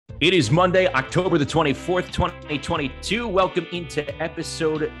It is Monday, October the 24th, 2022. Welcome into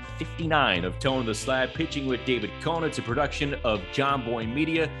episode 59 of Tone of the Slab, Pitching with David Cohn. It's a production of John Boy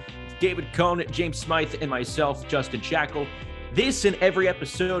Media. It's David Cohn, James Smythe, and myself, Justin Shackle. This and every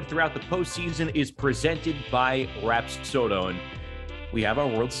episode throughout the postseason is presented by Rapsodo. And we have our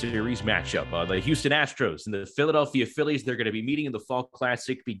World Series matchup. The Houston Astros and the Philadelphia Phillies, they're going to be meeting in the Fall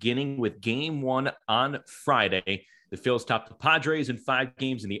Classic beginning with Game 1 on Friday. The Phils top the Padres in 5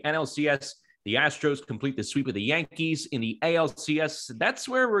 games in the NLCS. The Astros complete the sweep of the Yankees in the ALCS. That's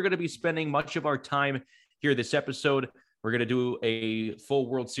where we're going to be spending much of our time here this episode. We're going to do a full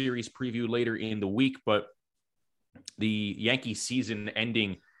World Series preview later in the week, but the Yankee season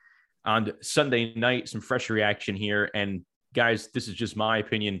ending on Sunday night, some fresh reaction here. And guys, this is just my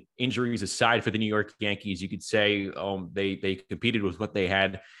opinion. Injuries aside for the New York Yankees, you could say they competed with what they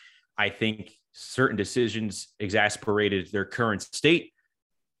had. I think certain decisions exasperated their current state.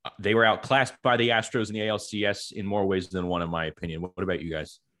 They were outclassed by the Astros in the ALCS in more ways than one, in my opinion. What about you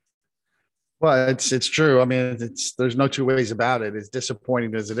guys? Well, it's true. I mean, there's no two ways about it. As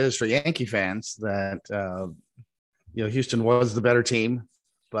disappointing as it is for Yankee fans that Houston was the better team.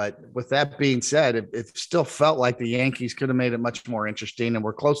 But with that being said, it still felt like the Yankees could have made it much more interesting, and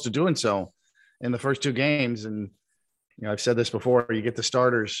were close to doing so in the first 2 games. And I've said this before, you get the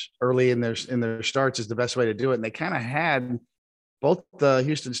starters early in their starts is the best way to do it. And they kind of had both the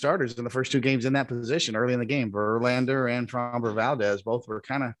Houston starters in the first 2 games in that position early in the game. Verlander and Framber Valdez both were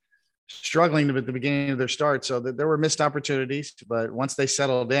kind of struggling at the beginning of their start. So there were missed opportunities, but once they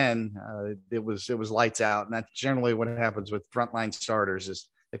settled in, it was lights out. And that's generally what happens with frontline starters is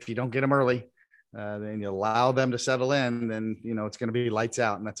if you don't get them early, then you allow them to settle in, then, it's going to be lights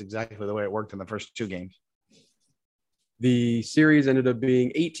out. And that's exactly the way it worked in the first 2 games. The series ended up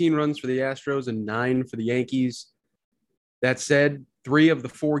being 18 runs for the Astros and 9 for the Yankees. That said, 3 of the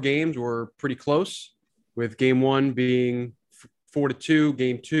 4 games were pretty close, with game 1 being 4-2,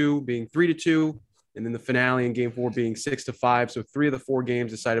 game 2 being 3-2, and then the finale in game 4 being 6-5. So 3 of the 4 games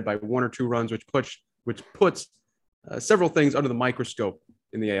decided by 1 or 2 runs, which puts several things under the microscope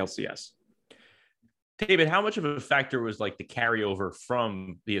in the ALCS. David, how much of a factor was like the carryover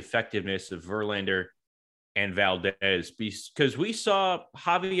from the effectiveness of Verlander and Valdez? Because we saw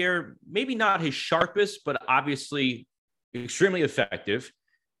Javier, maybe not his sharpest, but obviously extremely effective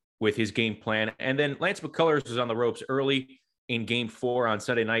with his game plan. And then Lance McCullers was on the ropes early in game 4 on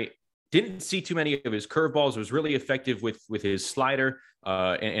Sunday night. Didn't see too many of his curveballs. Was really effective with his slider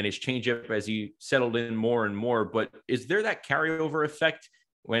and his changeup as he settled in more and more. But is there that carryover effect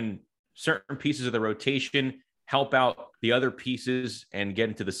when certain pieces of the rotation help out the other pieces and get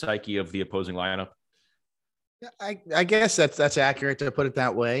into the psyche of the opposing lineup? I guess that's accurate to put it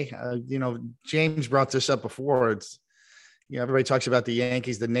that way. James brought this up before. It's, everybody talks about the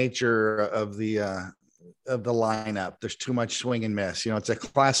Yankees, the nature of the lineup. There's too much swing and miss. It's a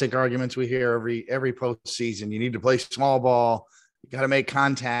classic arguments we hear every postseason. You need to play small ball. You got to make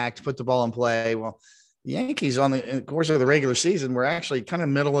contact, put the ball in play. Well, the Yankees on the course of the regular season were actually kind of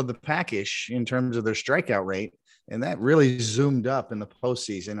middle of the pack-ish in terms of their strikeout rate. And that really zoomed up in the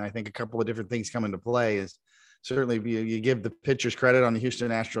postseason. I think a couple of different things come into play is, certainly, you give the pitchers credit on the Houston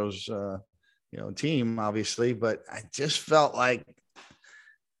Astros, team, obviously, but I just felt like,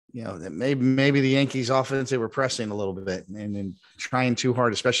 that maybe the Yankees offense, they were pressing a little bit and trying too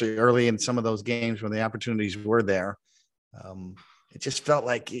hard, especially early in some of those games when the opportunities were there. It just felt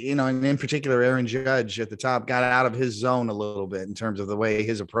like, and in particular, Aaron Judge at the top got out of his zone a little bit in terms of the way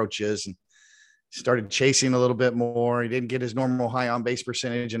his approach is and started chasing a little bit more. He didn't get his normal high on base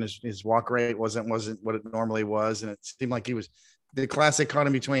percentage, and his walk rate wasn't what it normally was. And it seemed like he was the classic caught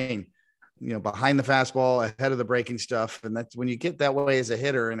in between, behind the fastball, ahead of the breaking stuff. And that's when you get that way as a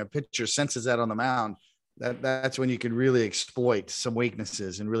hitter and a pitcher senses that on the mound, that's when you can really exploit some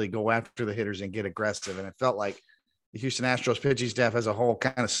weaknesses and really go after the hitters and get aggressive. And it felt like the Houston Astros pitching staff as a whole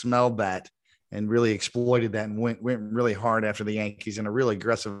kind of smelled that and really exploited that and went really hard after the Yankees in a really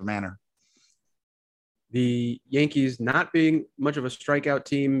aggressive manner. The Yankees not being much of a strikeout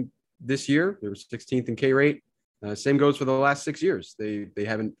team this year. They were 16th in K rate. Same goes for the last 6 years. They've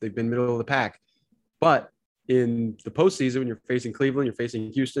been middle of the pack. But in the postseason, when you're facing Cleveland, you're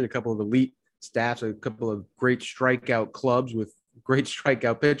facing Houston, a couple of elite staffs, a couple of great strikeout clubs with great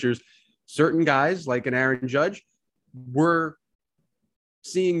strikeout pitchers, certain guys like an Aaron Judge were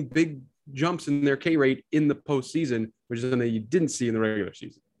seeing big jumps in their K rate in the postseason, which is something you didn't see in the regular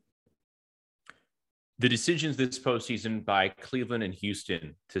season. The decisions this postseason by Cleveland and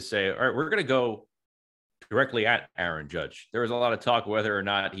Houston to say, all right, we're going to go directly at Aaron Judge. There was a lot of talk whether or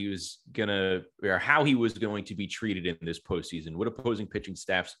not he was or how he was going to be treated in this postseason. Would opposing pitching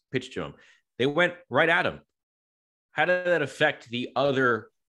staffs pitch to him? They went right at him. How did that affect the other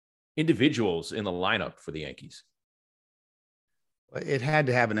individuals in the lineup for the Yankees? It had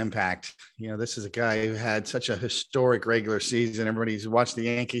to have an impact. This is a guy who had such a historic regular season. Everybody who's watched the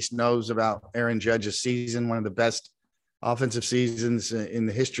Yankees knows about Aaron Judge's season, one of the best offensive seasons in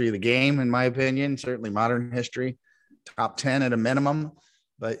the history of the game, in my opinion, certainly modern history, top 10 at a minimum.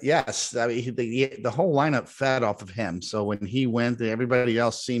 But yes, I mean, the whole lineup fed off of him. So when he went, everybody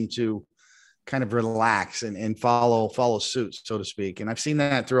else seemed to kind of relax and follow suit, so to speak. And I've seen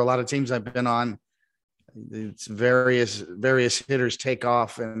that through a lot of teams I've been on. It's various hitters take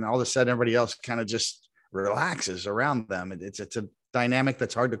off, and all of a sudden everybody else kind of just relaxes around them. It's a dynamic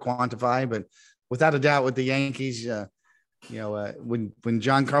that's hard to quantify, but without a doubt with the Yankees, when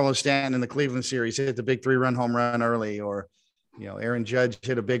Giancarlo Stanton in the Cleveland series hit the big 3-run home run early, or Aaron Judge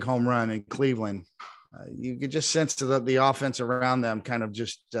hit a big home run in Cleveland, you could just sense that the offense around them kind of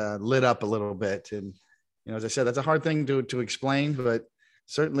just lit up a little bit. And as I said, that's a hard thing to explain, but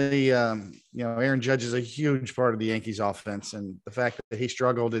certainly, Aaron Judge is a huge part of the Yankees offense, and the fact that he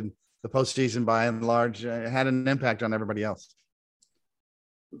struggled in the postseason by and large had an impact on everybody else.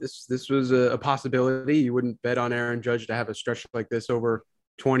 This was a possibility. You wouldn't bet on Aaron Judge to have a stretch like this over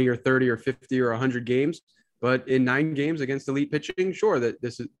 20 or 30 or 50 or 100 games, but in 9 games against elite pitching, sure, that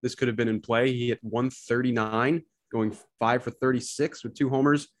this could have been in play. He hit 139, going 5 for 36 with 2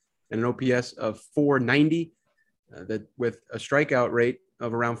 homers and an OPS of 490. That with a strikeout rate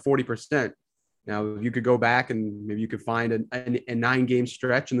of around 40%. Now, you could go back and maybe you could find a 9-game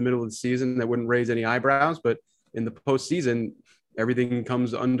stretch in the middle of the season that wouldn't raise any eyebrows, but in the postseason, everything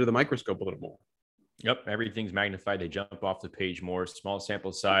comes under the microscope a little more. Yep, everything's magnified. They jump off the page more. Small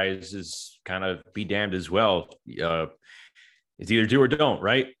sample size is kind of be damned as well. It's either do or don't,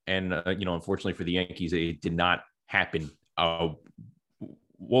 right? And, unfortunately for the Yankees, it did not happen.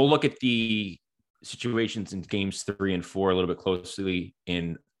 We'll look at the situations in games 3 and 4 a little bit closely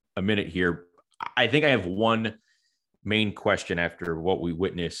in a minute here. I think I have one main question after what we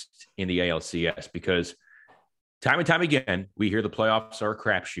witnessed in the ALCS, because time and time again, we hear the playoffs are a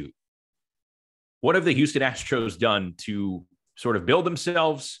crapshoot. What have the Houston Astros done to sort of build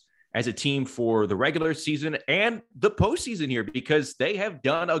themselves as a team for the regular season and the postseason here? Because they have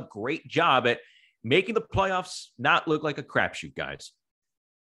done a great job at making the playoffs not look like a crapshoot, guys.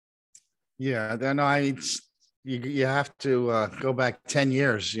 Yeah, you have to go back 10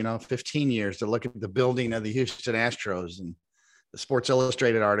 years, 15 years to look at the building of the Houston Astros and the Sports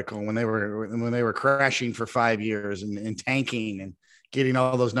Illustrated article when they were crashing for 5 years and tanking and getting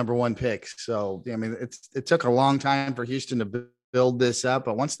all those number 1 picks. So, I mean, it took a long time for Houston to build this up,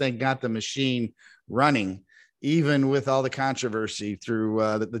 but once they got the machine running, even with all the controversy through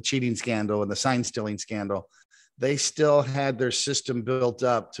the cheating scandal and the sign stealing scandal, they still had their system built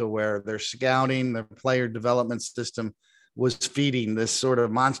up to where their scouting, their player development system was feeding this sort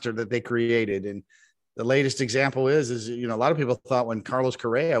of monster that they created. And the latest example is a lot of people thought when Carlos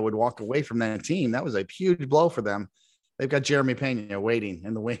Correa would walk away from that team, that was a huge blow for them. They've got Jeremy Pena waiting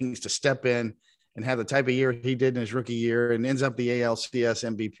in the wings to step in and have the type of year he did in his rookie year and ends up the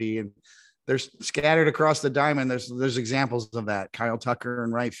ALCS MVP. And there's scattered across the diamond. There's examples of that. Kyle Tucker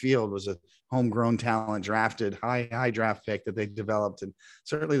in right field was a homegrown talent, drafted high draft pick that they developed, and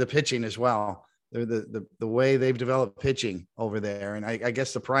certainly the pitching as well. The way they've developed pitching over there. And I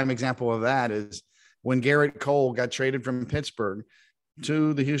guess the prime example of that is when Garrett Cole got traded from Pittsburgh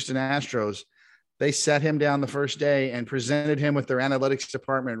to the Houston Astros. They sat him down the first day and presented him with their analytics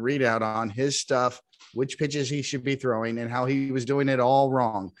department readout on his stuff, which pitches he should be throwing and how he was doing it all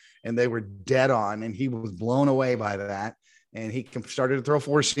wrong. And they were dead on, and he was blown away by that. And he started to throw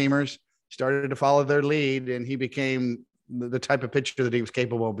 4-seamers, started to follow their lead, and he became the type of pitcher that he was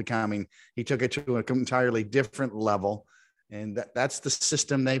capable of becoming. He took it to an entirely different level. And that's the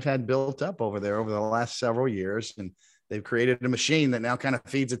system they've had built up over there over the last several years. And they've created a machine that now kind of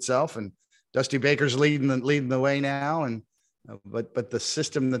feeds itself, and Dusty Baker's leading the way now. And but the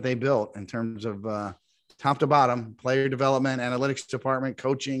system that they built in terms of top to bottom, player development, analytics department,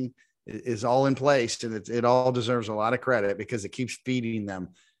 coaching is all in place, and it all deserves a lot of credit because it keeps feeding them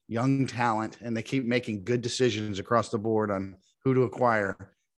young talent, and they keep making good decisions across the board on who to acquire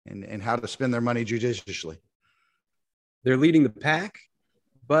and how to spend their money judiciously. They're leading the pack,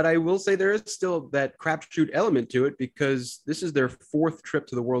 but I will say there is still that crapshoot element to it because this is their 4th trip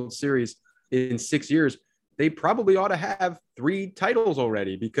to the World Series in 6 years. They probably ought to have 3 titles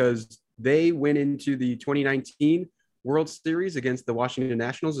already because they went into the 2019 World Series against the Washington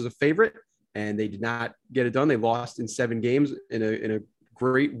Nationals as a favorite. and they did not get it done. They lost in 7 games in a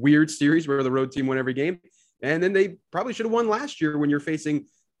great, weird series where the road team won every game. And then they probably should have won last year when you're facing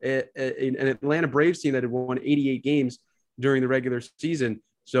an Atlanta Braves team that had won 88 games during the regular season.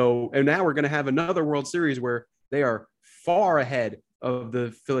 So, and now we're going to have another World Series where they are far ahead of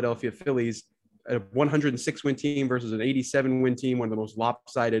the Philadelphia Phillies, a 106 win team versus an 87 win team, one of the most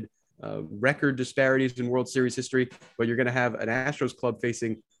lopsided record disparities in World Series history. But you're going to have an Astros club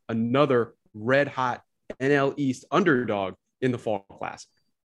facing another red hot NL East underdog in the Fall Classic.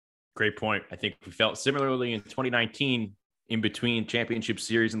 Great point. I think we felt similarly in 2019 in between championship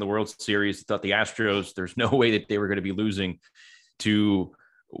series and the World Series. Thought the Astros, there's no way that they were going to be losing to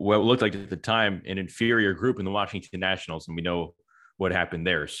what looked like at the time an inferior group in the Washington Nationals. And we know what happened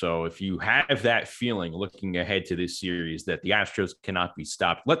there. So if you have that feeling looking ahead to this series that the Astros cannot be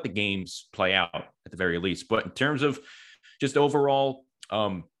stopped, let the games play out at the very least. But in terms of just overall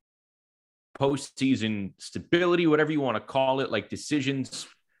postseason stability, whatever you want to call it, like decisions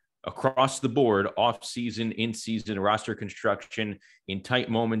across the board, off season, in season, roster construction, in tight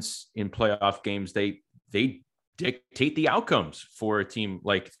moments in playoff games, they dictate the outcomes for a team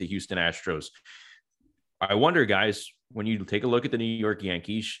like the Houston Astros. I wonder, guys, when you take a look at the New York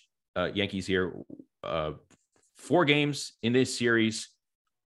Yankees here, 4 games in this series,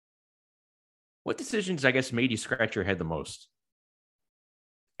 what decisions, I guess, made you scratch your head the most?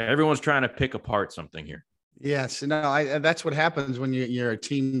 Everyone's trying to pick apart something here. Yes, no, that's what happens when you're a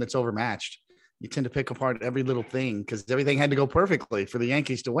team that's overmatched. You tend to pick apart every little thing because everything had to go perfectly for the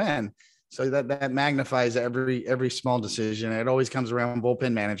Yankees to win. So that magnifies every small decision. It always comes around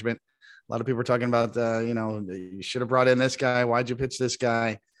bullpen management. A lot of people are talking about, you should have brought in this guy. Why'd you pitch this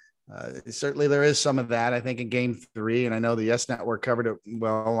guy? Certainly there is some of that, I think, in Game 3. And I know the Yes Network covered it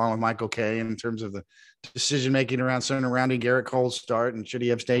well, along with Michael Kay, in terms of the decision-making surrounding Garrett Cole's start. And should he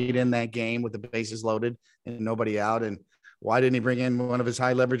have stayed in that game with the bases loaded and nobody out? And why didn't he bring in one of his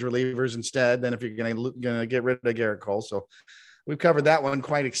high leverage relievers instead? Then if you're going to get rid of Garrett Cole. So we've covered that one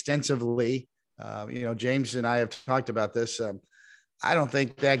quite extensively. James and I have talked about this. I don't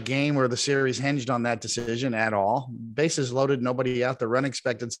think that game or the series hinged on that decision at all. Bases loaded, nobody out. The run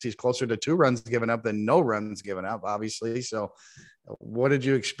expectancy is closer to 2 runs given up than no runs given up, obviously. So what did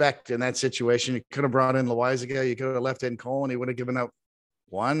you expect in that situation? You could have brought in Loaisiga. You could have left in Cole, and he would have given up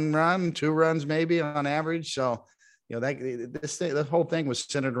 1 run, 2 runs maybe on average. So, the whole thing was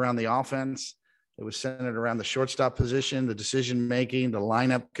centered around the offense. It was centered around the shortstop position, the decision-making, the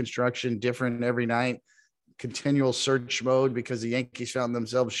lineup construction, different every night. Continual search mode because the Yankees found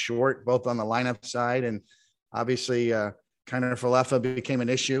themselves short both on the lineup side, and obviously Kiner Falefa became an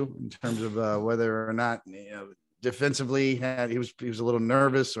issue in terms of whether or not defensively he was a little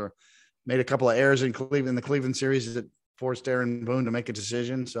nervous or made a couple of errors in the Cleveland series that forced Aaron Boone to make a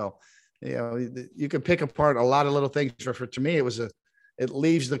decision. So you could pick apart a lot of little things. To me, it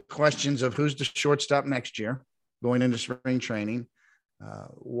leaves the questions of who's the shortstop next year going into spring training.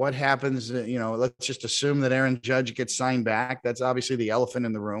 What happens, let's just assume that Aaron Judge gets signed back. That's obviously the elephant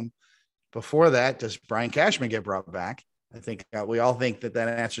in the room. Before that, does Brian Cashman get brought back? I think we all think that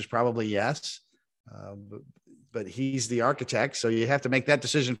answer is probably yes. But he's the architect. So you have to make that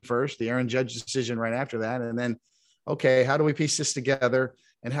decision first, the Aaron Judge decision right after that. And then, okay, how do we piece this together?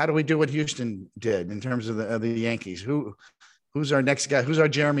 And how do we do what Houston did in terms of the Yankees? Who's our next guy? Who's our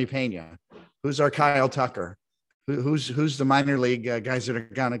Jeremy Pena? Who's our Kyle Tucker? Who's the minor league guys that are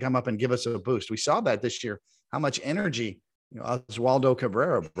going to come up and give us a boost? We saw that this year, how much energy Oswaldo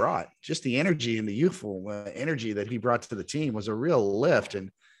Cabrera brought. Just the energy and the youthful energy that he brought to the team was a real lift.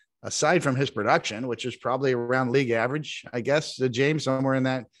 And aside from his production, which is probably around league average, I guess, James, somewhere in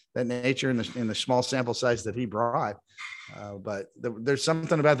that nature in the small sample size that he brought. But there's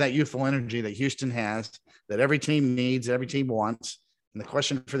something about that youthful energy that Houston has that every team needs, every team wants. And the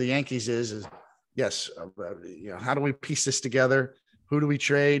question for the Yankees is yes, how do we piece this together? Who do we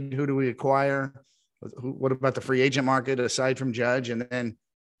trade? Who do we acquire? What about the free agent market aside from Judge? And then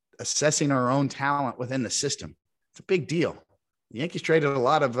assessing our own talent within the system. It's a big deal. The Yankees traded a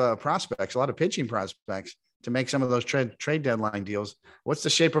lot of prospects, a lot of pitching prospects to make some of those trade deadline deals. What's the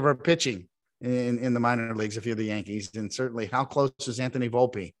shape of our pitching in the minor leagues if you're the Yankees? And certainly, how close is Anthony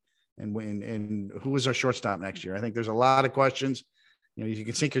Volpe? And who is our shortstop next year? I think there's a lot of questions you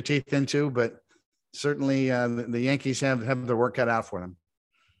can sink your teeth into, but certainly the Yankees have their work cut out for them.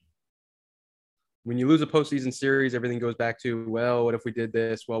 When you lose a postseason series, everything goes back to, well, what if we did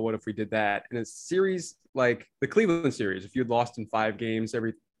this? Well, what if we did that? And a series like the Cleveland series, if you'd lost in 5 games,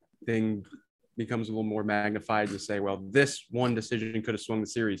 everything becomes a little more magnified to say, well, this one decision could have swung the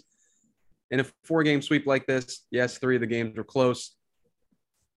series. In a 4-game sweep like this, yes, 3 of the games were close.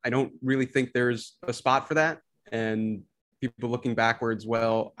 I don't really think there's a spot for that. And people looking backwards,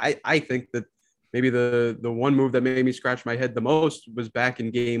 well, I think that maybe the one move that made me scratch my head the most was back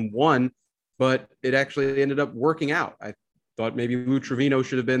in game one, but it actually ended up working out. I thought maybe Lou Trivino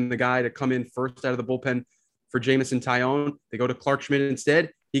should have been the guy to come in first out of the bullpen for Jameson Taillon. They go to Clark Schmidt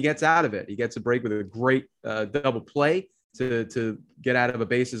instead. He gets out of it. He gets a break with a great double play to get out of a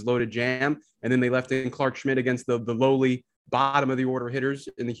bases loaded jam. And then they left in Clark Schmidt against the lowly bottom of the order hitters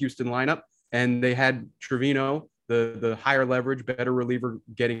in the Houston lineup. And they had Trivino, the higher leverage, better reliever,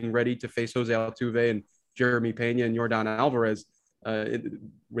 getting ready to face Jose Altuve and Jeremy Pena and Yordan Alvarez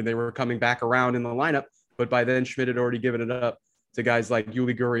when they were coming back around in the lineup. But by then, Schmidt had already given it up to guys like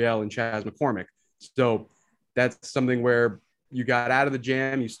Yuli Gurriel and Chas McCormick. So that's something where you got out of the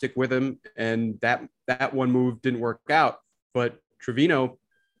jam, you stick with him, and that one move didn't work out. But Trivino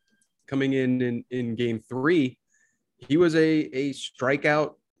coming in game three, he was a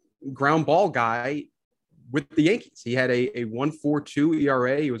strikeout ground ball guy with the Yankees. He had a 1.42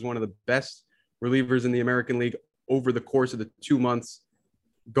 ERA. He was one of the best relievers in the American League over the course of the 2 months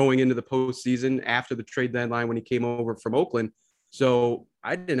going into the postseason after the trade deadline when he came over from Oakland. So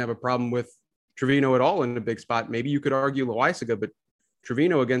I didn't have a problem with Trivino at all in a big spot. Maybe you could argue Loaisiga, but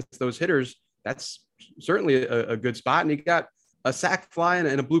Trivino against those hitters, that's certainly a good spot. And he got a sac fly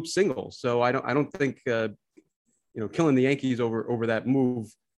and a bloop single. So I don't think killing the Yankees over that move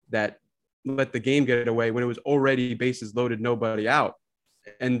that let the game get away when it was already bases loaded, nobody out.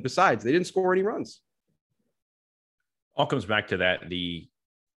 And besides, they didn't score any runs. All comes back to that. The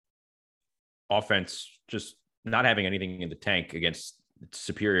offense just not having anything in the tank against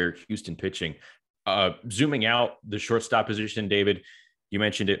superior Houston pitching. Zooming out the shortstop position, David, you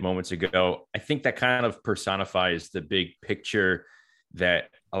mentioned it moments ago. I think that kind of personifies the big picture that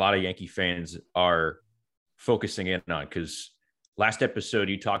a lot of Yankee fans are focusing in on, because last episode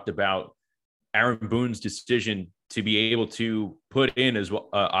you talked about Aaron Boone's decision to be able to put in as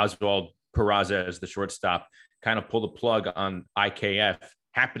Oswald Peraza as the shortstop, kind of pull the plug on IKF,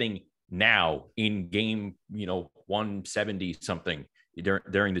 happening now in game 170 something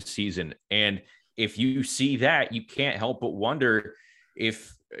during the season. And if you see that, you can't help but wonder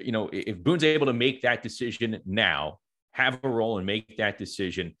if Boone's able to make that decision now, have a role and make that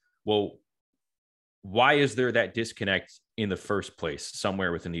decision. Well, why is there that disconnect in the first place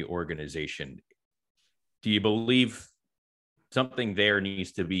somewhere within the organization? Do you believe something there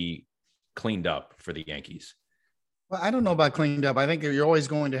needs to be cleaned up for the Yankees? Well, I don't know about cleaned up. I think you're always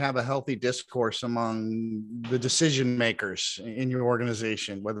going to have a healthy discourse among the decision makers in your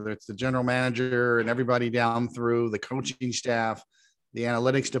organization, whether it's the general manager and everybody down through the coaching staff, the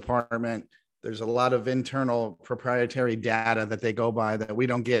analytics department. There's a lot of internal proprietary data that they go by that we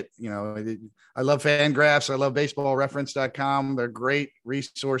don't get. I love FanGraphs. I love baseballreference.com. They're great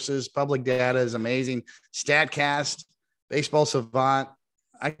resources. Public data is amazing. StatCast, Baseball Savant.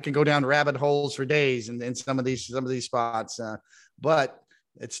 I can go down rabbit holes for days in some of these spots, but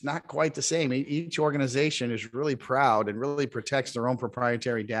it's not quite the same. Each organization is really proud and really protects their own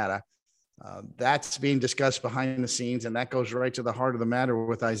proprietary data. That's being discussed behind the scenes, and that goes right to the heart of the matter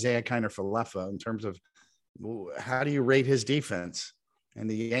with Isiah Kiner-Falefa in terms of how do you rate his defense? And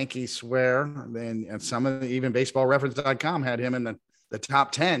the Yankees swear, and some of even baseballreference.com had him in the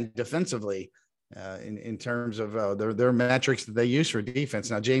top 10 defensively. In terms of their metrics that they use for defense.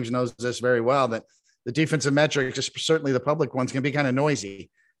 Now, James knows this very well, that the defensive metrics, certainly the public ones, can be kind of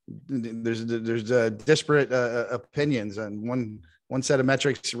noisy. There's disparate opinions, and one set of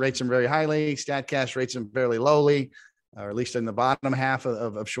metrics rates them very highly. StatCast rates them fairly lowly, or at least in the bottom half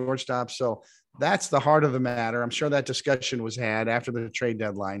of shortstops. So that's the heart of the matter. I'm sure that discussion was had after the trade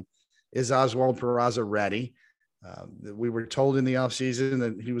deadline. Is Oswald Peraza ready? We were told in the offseason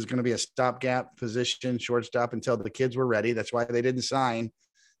that he was going to be a stopgap position, shortstop, until the kids were ready. That's why they didn't sign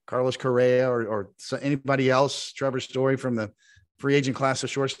Carlos Correa or anybody else, Trevor Story, from the free agent class of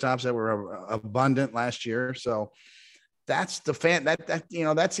shortstops that were abundant last year. So that's the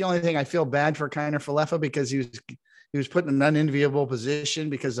that's the only thing I feel bad for Kiner-Falefa, because he was put in an unenviable position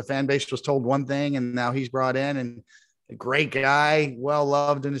because the fan base was told one thing, and now he's brought in, and a great guy, well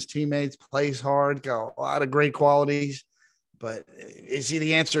loved in his teammates, plays hard, got a lot of great qualities. But is he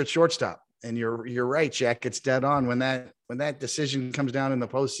the answer at shortstop? And you're right, Jack. It's dead on. When that decision comes down in the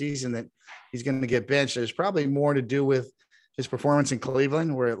postseason that he's going to get benched, there's probably more to do with his performance in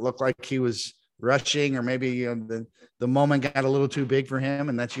Cleveland, where it looked like he was rushing, or maybe the moment got a little too big for him,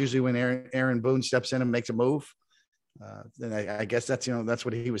 and that's usually when Aaron Boone steps in and makes a move. And I guess that's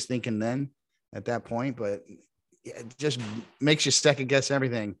what he was thinking then at that point. But it just makes you second guess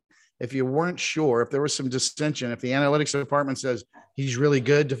everything. if you weren't sure, if there was some dissension, if the analytics department says he's really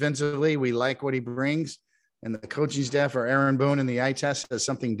good defensively, we like what he brings, and the coaching staff or Aaron Boone in the eye test says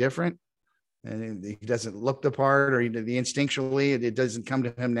something different, and he doesn't look the part, or instinctually it doesn't come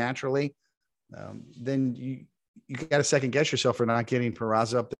to him naturally, then you got to second guess yourself for not getting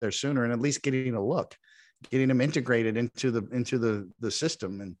Peraza up there sooner, and at least getting a look, getting him integrated into the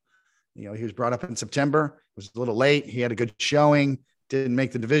system. And he was brought up in September. It was a little late. He had a good showing. Didn't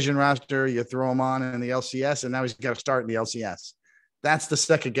make the division roster. You throw him on in the LCS, and now he's got to start in the LCS. That's the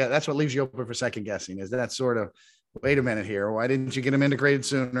second guess. That's what leaves you open for second guessing. Is that sort of, wait a minute here. Why didn't you get him integrated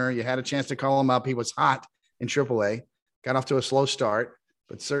sooner? You had a chance to call him up. He was hot in AAA. Got off to a slow start,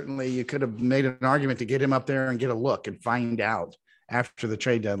 but certainly you could have made an argument to get him up there and get a look and find out after the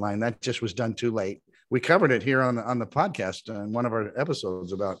trade deadline. That just was done too late. We covered it here on the podcast in one of our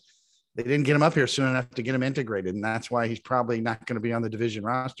episodes about they didn't get him up here soon enough to get him integrated. And that's why he's probably not going to be on the division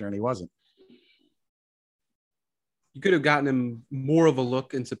roster. And he wasn't. You could have gotten him more of a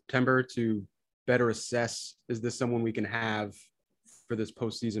look in September to better assess, is this someone we can have for this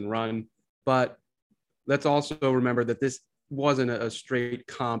postseason run? But let's also remember that this wasn't a straight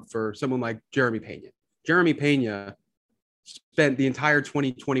comp for someone like Jeremy Pena. Jeremy Pena spent the entire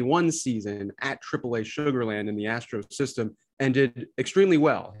 2021 season at AAA Sugarland in the Astros system and did extremely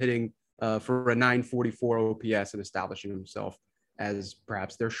well, hitting for a 944 OPS and establishing himself as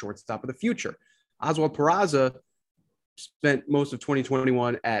perhaps their shortstop of the future. Oswald Peraza spent most of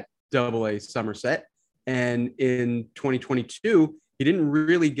 2021 at AA Somerset, and in 2022, he didn't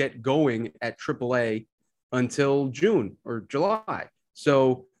really get going at AAA until June or July.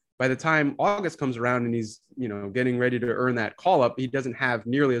 So by the time August comes around and he's, getting ready to earn that call up, he doesn't have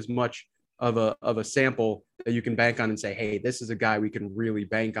nearly as much of a sample that you can bank on and say, hey, this is a guy we can really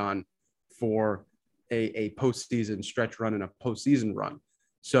bank on for a postseason stretch run and a postseason run.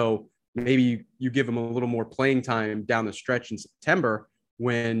 So maybe you give him a little more playing time down the stretch in September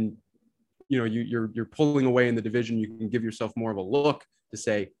when, you're pulling away in the division. You can give yourself more of a look to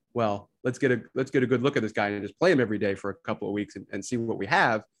say, well, let's get a good look at this guy and just play him every day for a couple of weeks and see what we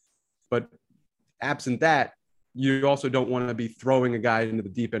have. But absent that, you also don't want to be throwing a guy into the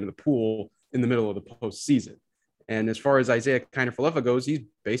deep end of the pool in the middle of the postseason. And as far as Isiah Kiner-Falefa goes, he's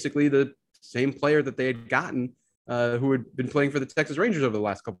basically the same player that they had gotten who had been playing for the Texas Rangers over the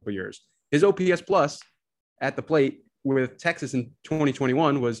last couple of years. His OPS plus at the plate with Texas in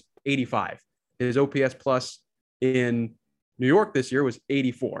 2021 was 85. His OPS plus in New York this year was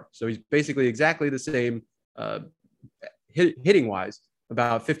 84. So he's basically exactly the same hitting wise,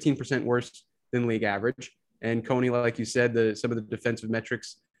 about 15% worse than league average. And Coney, like you said, some of the defensive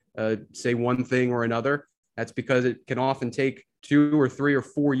metrics say one thing or another. That's because it can often take 2 or 3 or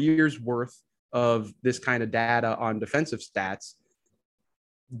 4 years worth of this kind of data on defensive stats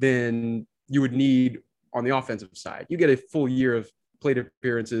than you would need on the offensive side. You get a full year of plate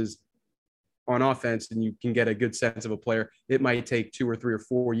appearances on offense and you can get a good sense of a player. It might take 2 or 3 or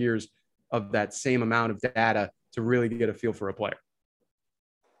 4 years of that same amount of data to really get a feel for a player.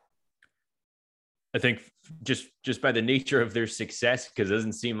 I think just by the nature of their success, because it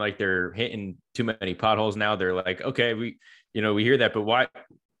doesn't seem like they're hitting too many potholes now. They're like, okay, we hear that, but why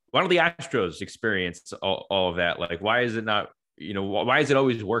don't the Astros experience all of that? Like, why is it not, why is it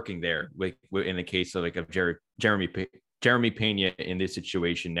always working there? Like in the case of Jeremy Pena in this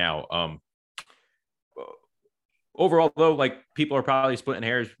situation now. Overall, though, like people are probably splitting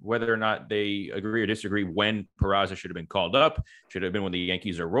hairs whether or not they agree or disagree when Peraza should have been called up. Should have been when the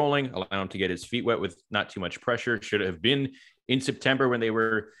Yankees are rolling, allow him to get his feet wet with not too much pressure. Should have been in September when they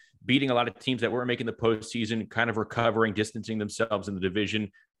were beating a lot of teams that weren't making the postseason, kind of recovering, distancing themselves in the division,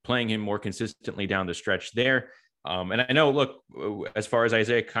 playing him more consistently down the stretch there. And I know, look, as far as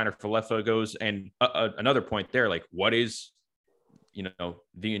Isiah Kiner-Falefa goes, and another point there, like what is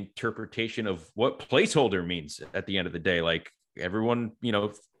the interpretation of what placeholder means at the end of the day. Like everyone,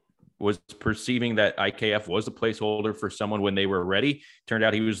 was perceiving that IKF was a placeholder for someone when they were ready. Turned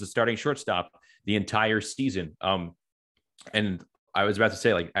out he was the starting shortstop the entire season. And I was about to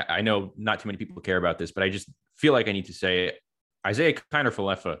say, like, I know not too many people care about this, but I just feel like I need to say it. Isiah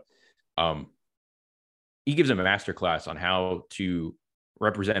Kiner-Falefa, he gives a masterclass on how to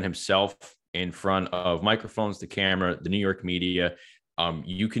represent himself in front of microphones, the camera, the New York media.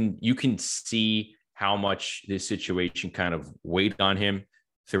 You can see how much this situation kind of weighed on him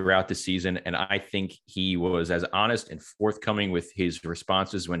throughout the season. And I think he was as honest and forthcoming with his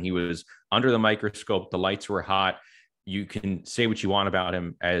responses when he was under the microscope. The lights were hot. You can say what you want about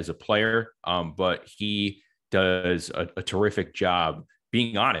him as a player, but he does a terrific job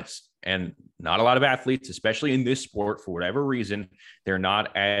being honest And not a lot of athletes, especially in this sport, for whatever reason, they're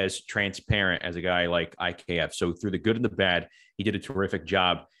not as transparent as a guy like IKF. So through the good and the bad, he did a terrific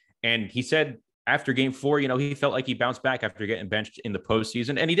job. And he said after game 4, he felt like he bounced back after getting benched in the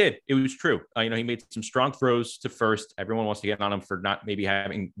postseason. And he did. It was true. He made some strong throws to first. Everyone wants to get on him for not maybe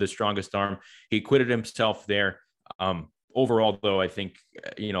having the strongest arm. He acquitted himself there. Overall, though, I think,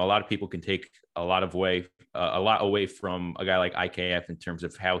 a lot of people can take a lot away from a guy like IKF in terms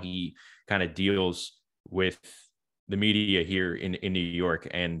of how he kind of deals with the media here in New York.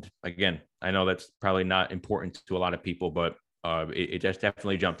 And again, I know that's probably not important to a lot of people, but it just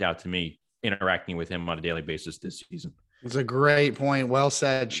definitely jumped out to me interacting with him on a daily basis this season. It's a great point. Well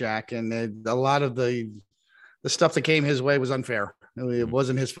said, Shaq. And a lot of the stuff that came his way was unfair. It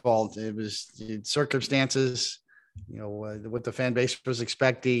wasn't his fault. It was circumstances, what the fan base was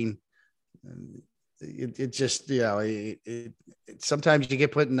expecting. It just, sometimes you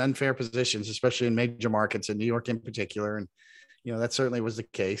get put in unfair positions, especially in major markets in New York in particular. And, that certainly was the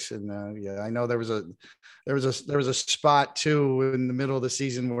case. And I know there was a spot too in the middle of the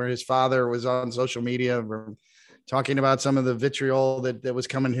season where his father was on social media talking about some of the vitriol that was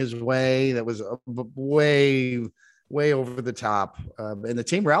coming his way. That was way over the top. And the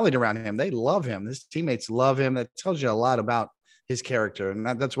team rallied around him. They love him. His teammates love him. That tells you a lot about his character.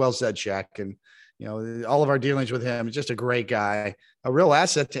 And that's well said, Shaq. And, all of our dealings with him, just a great guy, a real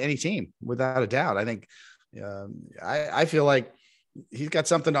asset to any team, without a doubt. I think, I feel like he's got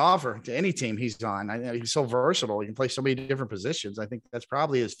something to offer to any team he's on. He's so versatile. He can play so many different positions. I think that's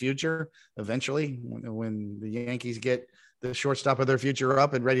probably his future eventually when the Yankees get the shortstop of their future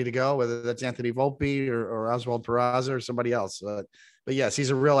up and ready to go, whether that's Anthony Volpe or Oswald Peraza or somebody else. But yes, he's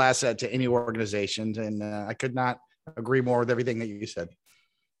a real asset to any organization. And I could not agree more with everything that you said.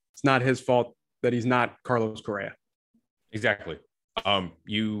 It's not his fault that he's not Carlos Correa. Exactly.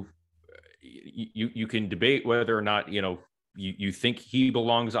 You can debate whether or not, you think he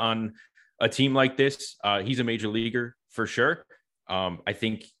belongs on a team like this. He's a major leaguer for sure. I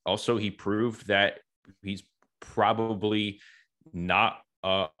think also he proved that he's probably not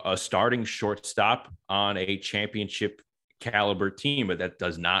a starting shortstop on a championship caliber team, but that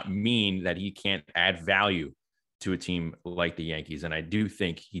does not mean that he can't add value to a team like the Yankees. And I do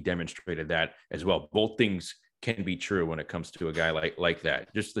think he demonstrated that as well. Both things can be true when it comes to a guy like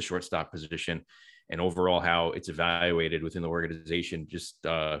that. Just the shortstop position and overall how it's evaluated within the organization. Just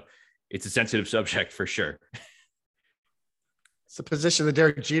it's a sensitive subject for sure. It's a position that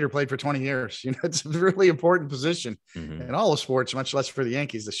Derek Jeter played for 20 years. It's a really important position in all of sports, much less for the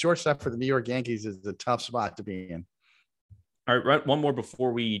Yankees. The shortstop for the New York Yankees is a tough spot to be in. All right, one more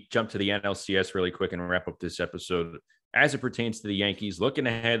before we jump to the NLCS really quick and wrap up this episode. As it pertains to the Yankees, looking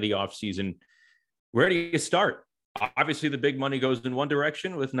ahead of the offseason, where do you start? Obviously, the big money goes in one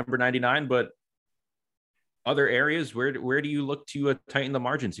direction with number 99, but other areas, where do you look to tighten the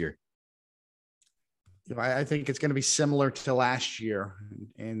margins here? I think it's going to be similar to last year.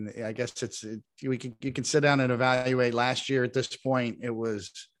 And I guess you can sit down and evaluate last year. At this point, it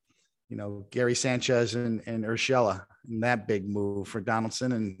was, Gary Sanchez and Urshela, and that big move for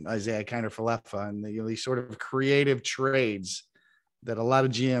Donaldson and Isaiah Kiner-Falefa, and these sort of creative trades that a lot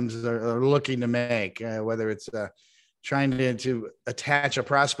of GMs are looking to make, whether it's trying to attach a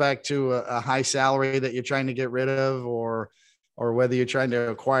prospect to a high salary that you're trying to get rid of, or whether you're trying to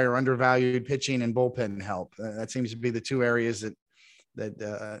acquire undervalued pitching and bullpen help. That seems to be the two areas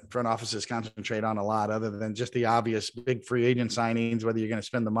that front offices concentrate on a lot, other than just the obvious big free agent signings, whether you're going to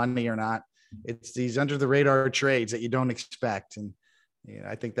spend the money or not. It's these under the radar trades that you don't expect. And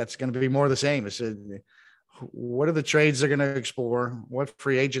I think that's going to be more of the same. It's what are the trades they're going to explore? What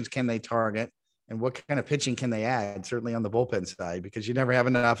free agents can they target? And what kind of pitching can they add? Certainly on the bullpen side, because you never have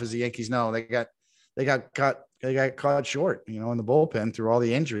enough, as the Yankees know. They got caught short, in the bullpen through all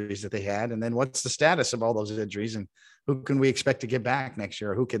the injuries that they had. And then what's the status of all those injuries, and who can we expect to get back next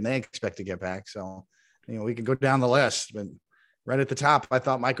year? Who can they expect to get back? So, we can go down the list, but right at the top, I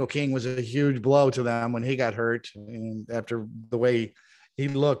thought Michael King was a huge blow to them when he got hurt, and after the way he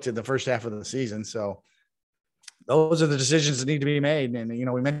looked in the first half of the season. So those are the decisions that need to be made. And,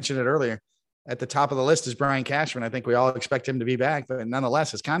 we mentioned it earlier. At the top of the list is Brian Cashman. I think we all expect him to be back, but nonetheless,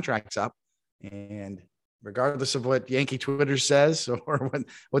 his contract's up. And regardless of what Yankee Twitter says or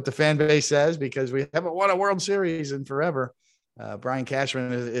what the fan base says, because we haven't won a World Series in forever, Brian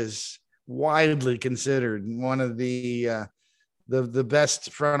Cashman is widely considered one of the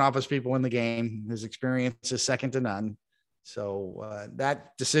best front office people in the game. His experience is second to none. So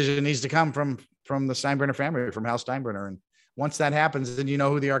that decision needs to come from the Steinbrenner family, from Hal Steinbrenner. And once that happens, then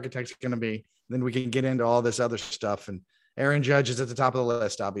who the architect's going to be. Then we can get into all this other stuff and Aaron Judge is at the top of the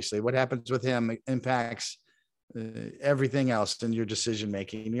list. Obviously, what happens with him impacts everything else in your decision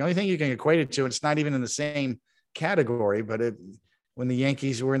making. The only thing you can equate it to, it's not even in the same category, but when the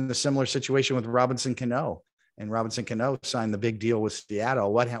Yankees were in the similar situation with Robinson Cano, and Robinson Cano signed the big deal with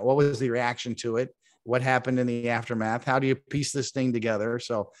Seattle. What was the reaction to it? What happened in the aftermath? How do you piece this thing together?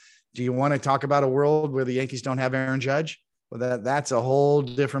 So, do you want to talk about a world where the Yankees don't have Aaron Judge? Well, that's a whole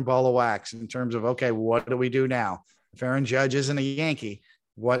different ball of wax in terms of, okay, what do we do now? If Aaron Judge isn't a Yankee,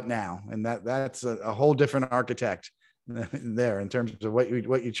 what now? And that's a whole different architect there in terms of what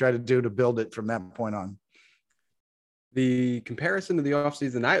you try to do to build it from that point on. The comparison to the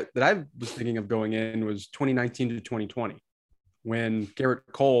offseason that I was thinking of going in was 2019 to 2020, when Garrett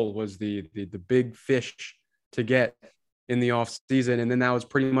Cole was the big fish to get in the offseason. And then that was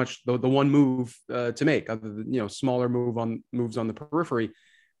pretty much the one move to make, other than, smaller moves on the periphery.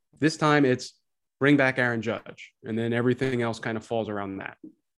 This time it's bring back Aaron Judge, and then everything else kind of falls around that.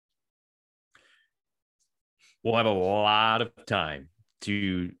 We'll have a lot of time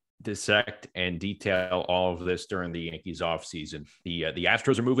to dissect and detail all of this during the Yankees offseason. The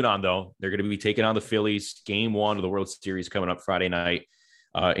Astros are moving on, though. They're going to be taking on the Phillies. Game 1 of the World Series coming up Friday night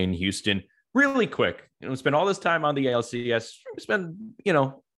in Houston. Really quick, spend all this time on the ALCS. Spend,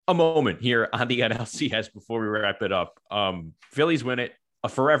 a moment here on the NLCS before we wrap it up. Phillies win it. A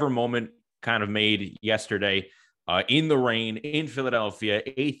forever moment kind of made yesterday in the rain in Philadelphia,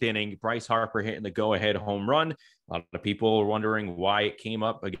 8th inning. Bryce Harper hitting the go-ahead home run. A lot of people are wondering why it came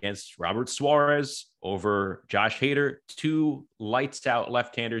up against Robert Suarez over Josh Hader, 2 lights-out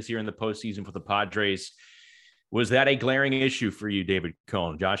left-handers here in the postseason for the Padres. Was that a glaring issue for you, David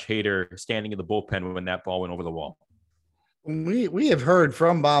Cone? Josh Hader standing in the bullpen when that ball went over the wall. We have heard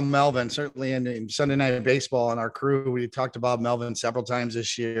from Bob Melvin, certainly in Sunday Night Baseball, and our crew. We talked to Bob Melvin several times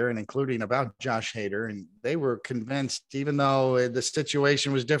this year, and including about Josh Hader, and they were convinced, even though the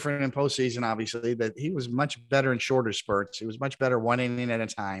situation was different in postseason, obviously, that he was much better in shorter spurts. He was much better one inning at a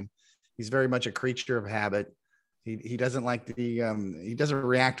time. He's very much a creature of habit. He doesn't like he doesn't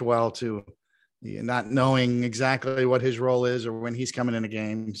react well to not knowing exactly what his role is or when he's coming in a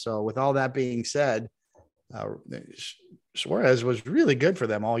game. So with all that being said, Suarez was really good for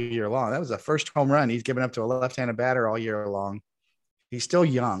them all year long. That was the first home run he's given up to a left-handed batter all year long. He's still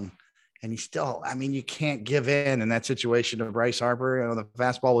young, and you can't give in that situation to Bryce Harper. The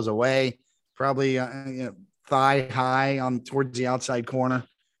fastball was away, probably thigh high towards the outside corner.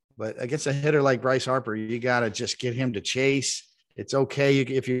 But against a hitter like Bryce Harper, you got to just get him to chase. It's okay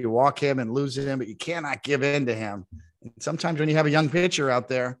if you walk him and lose him, but you cannot give in to him. And sometimes when you have a young pitcher out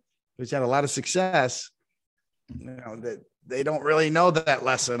there who's had a lot of success, that they don't really know that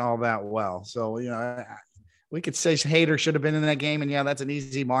lesson all that well. So, we could say Hader should have been in that game, and that's an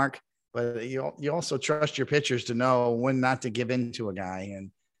easy mark, but you also trust your pitchers to know when not to give in to a guy. And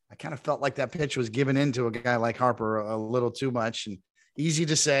I kind of felt like that pitch was given into a guy like Harper a little too much, and easy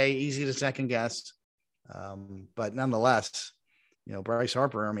to say, easy to second guess. But nonetheless, Bryce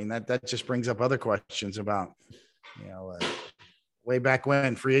Harper, that just brings up other questions about, way back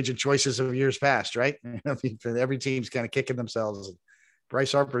when, free agent choices of years past, right? Every team's kind of kicking themselves.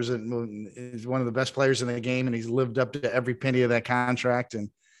 Bryce Harper is one of the best players in the game, and he's lived up to every penny of that contract.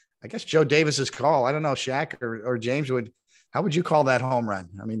 And I guess Joe Davis's call, I don't know, Shaq or James, how would you call that home run?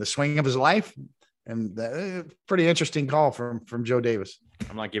 The swing of his life, and pretty interesting call from Joe Davis.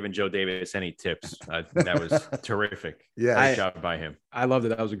 I'm not giving Joe Davis any tips. That was terrific. Yeah, great job by him. I loved it.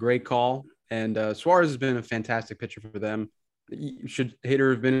 That was a great call. And Suarez has been a fantastic pitcher for them. Should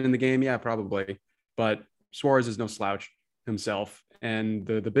Hader have been in the game? Yeah, probably. But Suarez is no slouch himself. And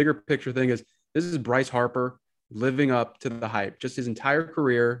the bigger picture thing is, this is Bryce Harper living up to the hype. Just his entire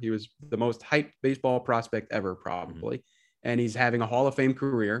career, he was the most hyped baseball prospect ever, probably. Mm-hmm. And he's having a Hall of Fame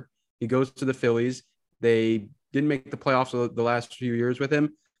career. He goes to the Phillies. They didn't make the playoffs the last few years with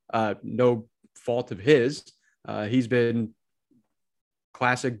him. No fault of his. He's been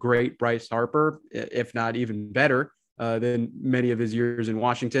classic great Bryce Harper, if not even better than many of his years in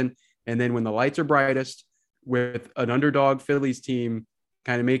Washington. And then when the lights are brightest, with an underdog Phillies team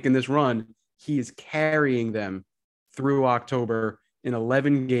kind of making this run, he is carrying them through October in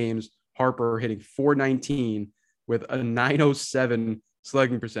 11 games. Harper hitting .419 with a .907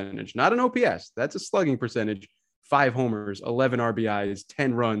 slugging percentage, not an OPS. That's a slugging percentage. 5 homers, 11 RBIs,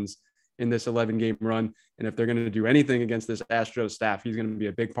 10 runs in this 11-game run. And if they're going to do anything against this Astros staff, he's going to be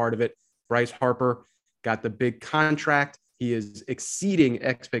a big part of it. Bryce Harper got the big contract. He is exceeding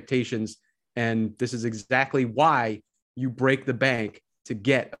expectations. And this is exactly why you break the bank to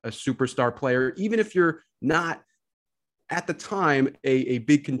get a superstar player, even if you're not at the time a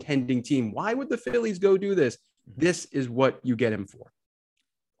big contending team. Why would the Phillies go do this? This is what you get him for.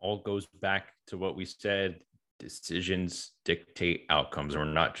 All goes back to what we said. Decisions dictate outcomes. We're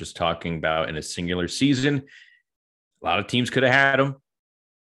not just talking about in a singular season. A lot of teams could have had him,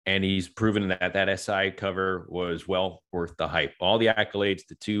 and he's proven that that SI cover was well worth the hype. All the accolades,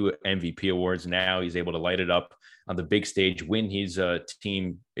 the 2 MVP awards. Now he's able to light it up on the big stage, win his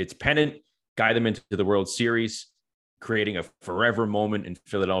team its pennant, guide them into the World Series, creating a forever moment in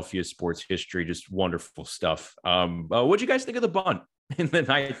Philadelphia sports history. Just wonderful stuff. What'd you guys think of the bunt in the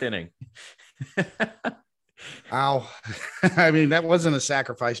 9th inning? Ow. I mean, that wasn't a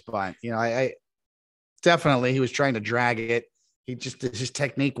sacrifice bunt. I definitely, he was trying to drag it. His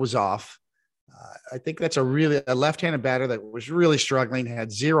technique was off. I think that's a left-handed batter that was really struggling,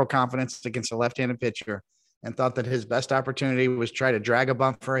 had zero confidence against a left-handed pitcher, and thought that his best opportunity was try to drag a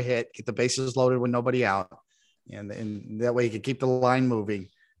bunt for a hit, get the bases loaded with nobody out. And that way he could keep the line moving.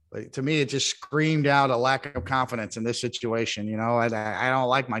 But to me, it just screamed out a lack of confidence in this situation. I don't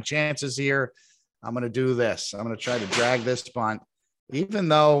like my chances here. I'm going to do this. I'm going to try to drag this bunt, even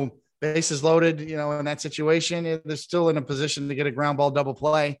though bases loaded, in that situation, they're still in a position to get a ground ball double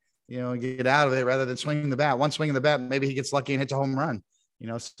play, get out of it rather than swinging the bat. One swing of the bat, maybe he gets lucky and hits a home run,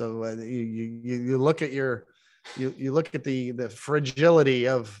 so you look at you look at the fragility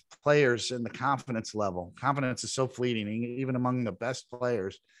of players and the confidence level. Confidence is so fleeting, even among the best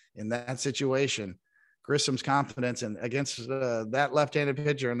players in that situation. Grissom's confidence and against that left-handed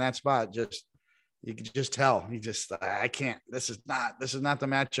pitcher in that spot, you can just tell I can't. This is not the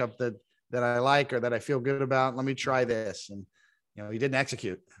matchup that I like or that I feel good about. Let me try this, and he didn't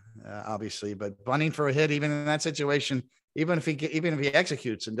execute, obviously. But bunting for a hit, even in that situation, even if he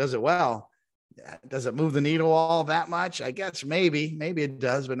executes and does it well, does it move the needle all that much? I guess maybe it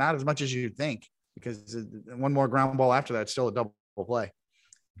does, but not as much as you think, because one more ground ball after that, still a double play.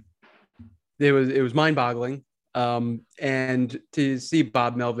 It was mind-boggling. And to see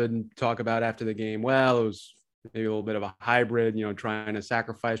Bob Melvin talk about after the game, well, it was maybe a little bit of a hybrid, trying to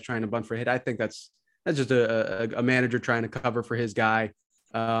sacrifice, trying to bunt for a hit. I think that's just a manager trying to cover for his guy.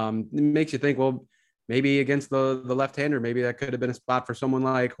 It makes you think, well, maybe against the left-hander, maybe that could have been a spot for someone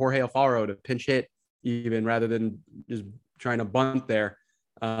like Jorge Alfaro to pinch hit even rather than just trying to bunt there.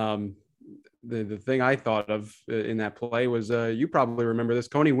 The thing I thought of in that play was, you probably remember this,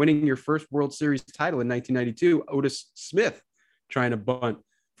 Coney, winning your first World Series title in 1992, Otis Smith trying to bunt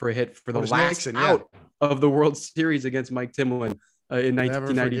for a hit for the last out of the World Series against Mike Timlin in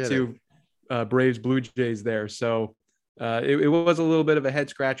 1992, Braves Blue Jays there. So it was a little bit of a head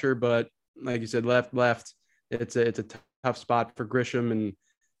scratcher, but like you said, left, it's a tough spot for Grisham. And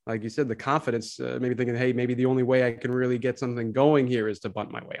like you said, the confidence, maybe thinking, hey, maybe the only way I can really get something going here is to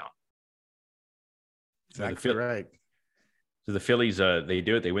bunt my way on. Exactly right. So the Phillies, they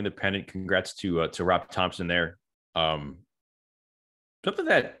do it. They win the pennant. Congrats to Rob Thompson there. Something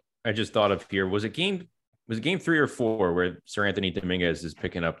that I just thought of here was it game 3 or 4 where Sir Anthony Dominguez is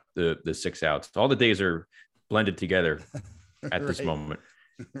picking up the 6 outs. All the days are blended together at this moment.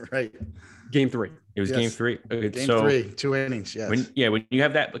 Right. Game 3. It was game 3. Game 3, 2 innings. Yes. When you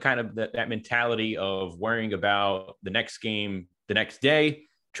have that kind of that mentality of worrying about the next game, the next day,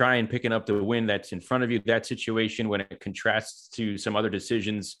 try and picking up the win that's in front of you, that situation, when it contrasts to some other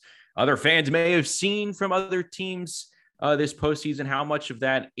decisions other fans may have seen from other teams this postseason, how much of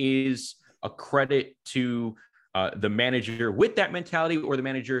that is a credit to the manager with that mentality or the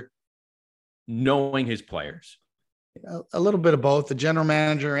manager knowing his players? A little bit of both, the general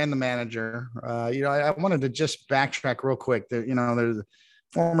manager and the manager. I wanted to just backtrack real quick. There's a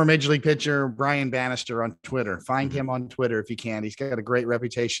former Major League pitcher, Brian Bannister, on Twitter. Find him on Twitter if you can. He's got a great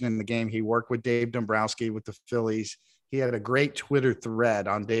reputation in the game. He worked with Dave Dombrowski with the Phillies. He had a great Twitter thread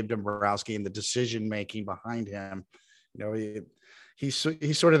on Dave Dombrowski and the decision-making behind him. He's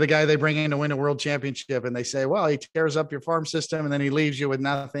sort of the guy they bring in to win a world championship, and they say, well, he tears up your farm system and then he leaves you with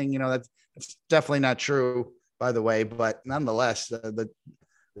nothing. That's definitely not true, by the way, but nonetheless, the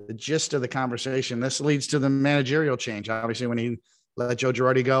gist of the conversation, this leads to the managerial change. Obviously, when he let Joe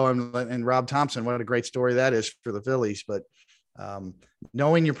Girardi go and Rob Thompson, what a great story that is for the Phillies. But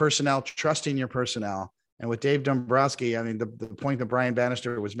knowing your personnel, trusting your personnel, and with Dave Dombrowski, I mean, the point that Brian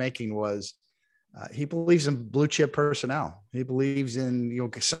Bannister was making was he believes in blue chip personnel. He believes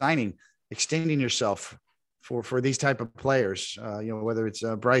in signing, extending yourself for these type of players. Whether it's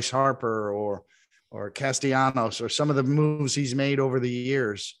Bryce Harper or Castellanos or some of the moves he's made over the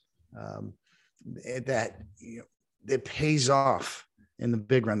years, that it pays off in the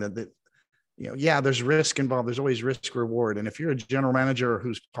big run. There's risk involved. There's always risk reward. And if you're a general manager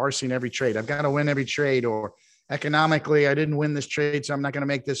who's parsing every trade, I've got to win every trade, or economically, I didn't win this trade, so I'm not going to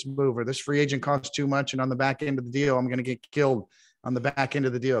make this move, or this free agent costs too much, and on the back end of the deal, I'm going to get killed on the back end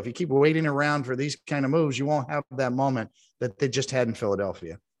of the deal. If you keep waiting around for these kind of moves, you won't have that moment that they just had in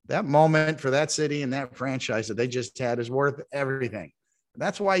Philadelphia. That moment for that city and that franchise that they just had is worth everything.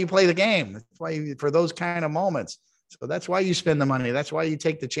 That's why you play the game. That's why for those kind of moments. So that's why you spend the money. That's why you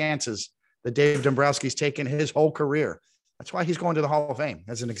take the chances that Dave Dombrowski's taken his whole career. That's why he's going to the Hall of Fame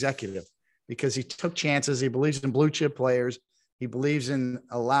as an executive, because he took chances. He believes in blue chip players. He believes in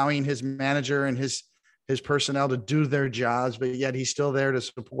allowing his manager and his personnel to do their jobs, but yet he's still there to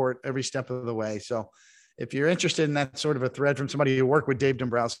support every step of the way. So if you're interested in that sort of a thread from somebody who worked with Dave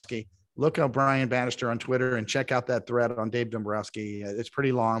Dombrowski, look up Brian Bannister on Twitter and check out that thread on Dave Dombrowski. It's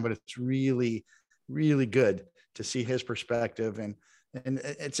pretty long, but it's really, really good to see his perspective. And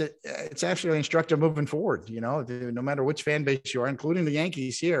it's actually instructive moving forward, no matter which fan base you are, including the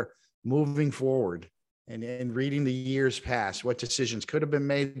Yankees here, moving forward and reading the years past, what decisions could have been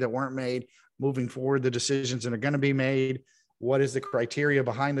made that weren't made, moving forward, the decisions that are going to be made. What is the criteria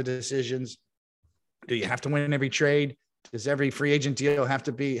behind the decisions? Do you have to win every trade? Does every free agent deal have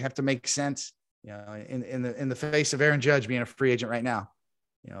to make sense? In the face of Aaron Judge being a free agent right now,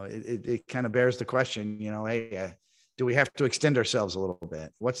 it kind of bears the question, hey, do we have to extend ourselves a little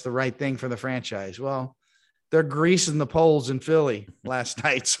bit? What's the right thing for the franchise? Well, they're greasing the poles in Philly last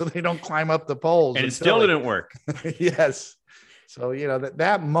night, so they don't climb up the poles. And it still didn't work. Yes. So,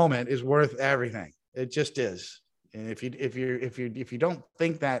 that moment is worth everything. It just is. And if you don't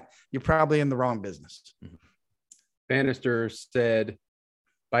think that, you're probably in the wrong business. Bannister said,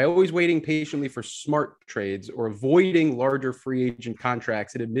 by always waiting patiently for smart trades or avoiding larger free agent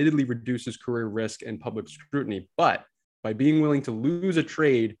contracts, it admittedly reduces career risk and public scrutiny. But by being willing to lose a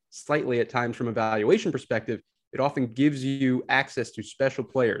trade slightly at times from a valuation perspective, it often gives you access to special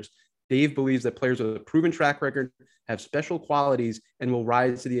players. Dave believes that players with a proven track record have special qualities and will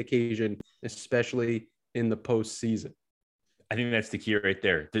rise to the occasion, especially in the postseason. I think that's the key right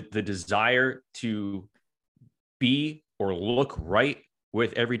there. The desire to be or look right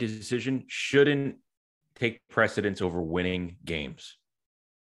with every decision shouldn't take precedence over winning games.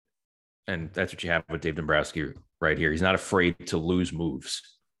 And that's what you have with Dave Dombrowski right here. He's not afraid to lose moves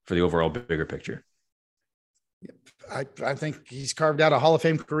for the overall bigger picture. I think he's carved out a Hall of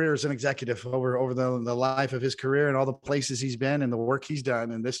Fame career as an executive over the life of his career and all the places he's been and the work he's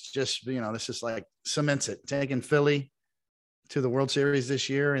done. And this just, this is like cements it, taking Philly to the World Series this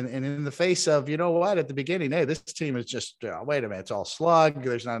year. And in the face of, at the beginning, hey, this team is just, wait a minute, it's all slug.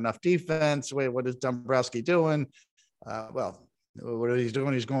 There's not enough defense. Wait, what is Dombrowski doing? Well, what he's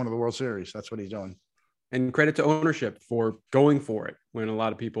doing, he's going to the World Series. That's what he's doing. And credit to ownership for going for it when a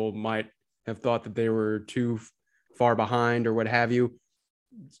lot of people might have thought that they were too far behind or what have you.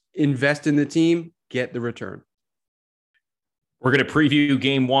 Invest in the team, get the return. We're going to preview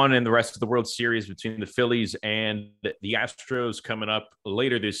game one and the rest of the World Series between the Phillies and the Astros coming up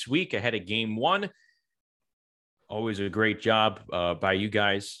later this week ahead of game one. Always a great job by you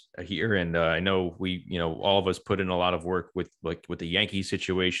guys here. And I know all of us put in a lot of work with the Yankee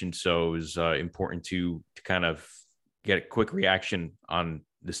situation. So it was important to kind of get a quick reaction on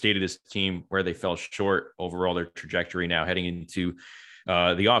the state of this team, where they fell short overall, their trajectory now heading into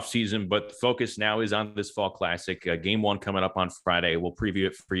the offseason. But the focus now is on this Fall Classic. Game one coming up on Friday. We'll preview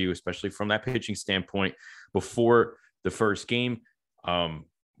it for you, especially from that pitching standpoint before the first game.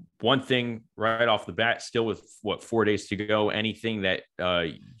 One thing right off the bat, still with 4 days to go, anything that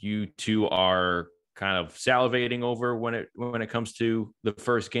you two are kind of salivating over when it comes to the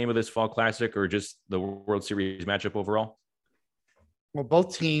first game of this Fall Classic, or just the World Series matchup overall? Well,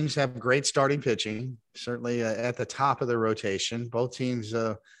 both teams have great starting pitching, certainly at the top of their rotation. Both teams,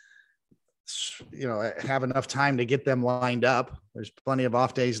 have enough time to get them lined up. There's plenty of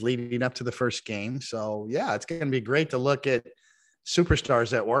off days leading up to the first game. So, yeah, it's going to be great to look at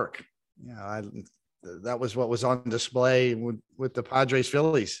superstars at work. That was what was on display with the Padres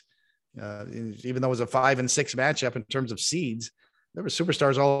Phillies. Even though it was a 5-6 matchup in terms of seeds, there were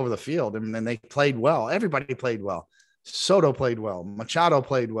superstars all over the field, and they played well. Everybody played well. Soto played well. Machado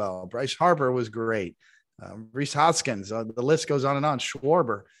played well. Bryce Harper was great. Rhys Hoskins, the list goes on and on.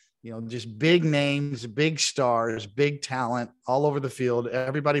 Schwarber, just big names, big stars, big talent all over the field.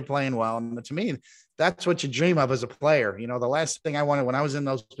 Everybody playing well. And to me, that's what you dream of as a player. The last thing I wanted when I was in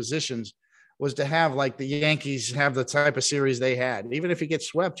those positions was to have like the Yankees have the type of series they had. Even if you get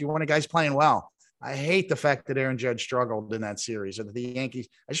swept, you want guys playing well. I hate the fact that Aaron Judge struggled in that series, or the Yankees.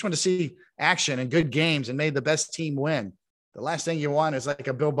 I just want to see action and good games and made the best team win. The last thing you want is like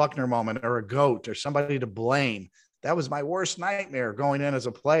a Bill Buckner moment or a GOAT or somebody to blame. that was my worst nightmare going in as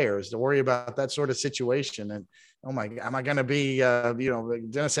a player, is to worry about that sort of situation. And oh my, am I going to be,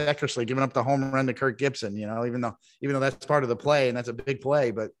 Dennis Eckersley giving up the home run to Kirk Gibson, even though that's part of the play and that's a big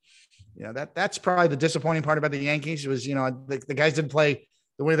play, but that's probably the disappointing part about the Yankees was, the guys didn't play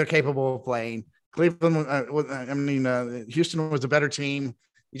the way they're capable of playing. Cleveland, Houston was a better team.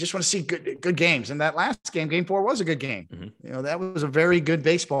 You just want to see good games. And that last game, game 4, was a good game. Mm-hmm. That was a very good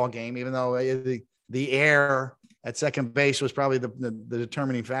baseball game, even though the air at second base was probably the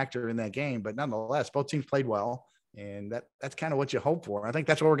determining factor in that game. But nonetheless, both teams played well. And that's kind of what you hope for. I think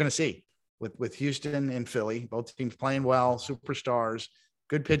that's what we're going to see with Houston and Philly. Both teams playing well, superstars,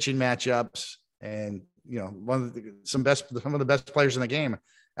 good pitching matchups, and some of the best players in the game.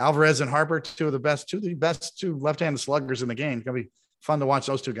 Alvarez and Harper, two of the best left-handed sluggers in the game. It's going to be fun to watch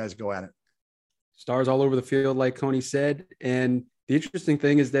those two guys go at it. Stars all over the field, like Coney said. And the interesting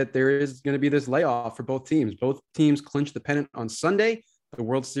thing is that there is going to be this layoff for both teams. Both teams clinch the pennant on Sunday. The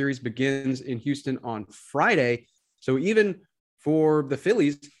World Series begins in Houston on Friday. So even for the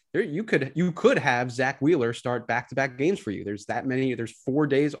Phillies, you could have Zach Wheeler start back-to-back games for you. There's 4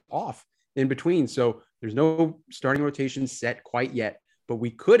 days off in between. So there's no starting rotation set quite yet, but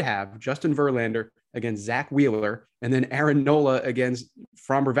we could have Justin Verlander against Zach Wheeler and then Aaron Nola against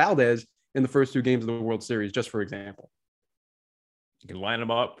Framber Valdez in the first 2 games of the World Series, just for example. You can line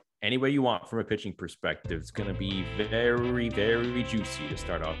them up any way you want from a pitching perspective. It's going to be very, very juicy to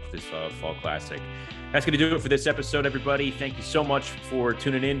start off this Fall Classic. That's going to do it for this episode, everybody. Thank you so much for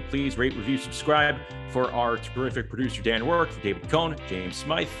tuning in. Please rate, review, subscribe. For our terrific producer, Dan Work, for David Cohn, James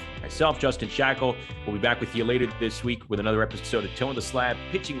Smythe, myself, Justin Shackle. We'll be back with you later this week with another episode of Tone the Slab,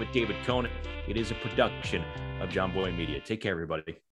 Pitching with David Cohn. It is a production of John Boy Media. Take care, everybody.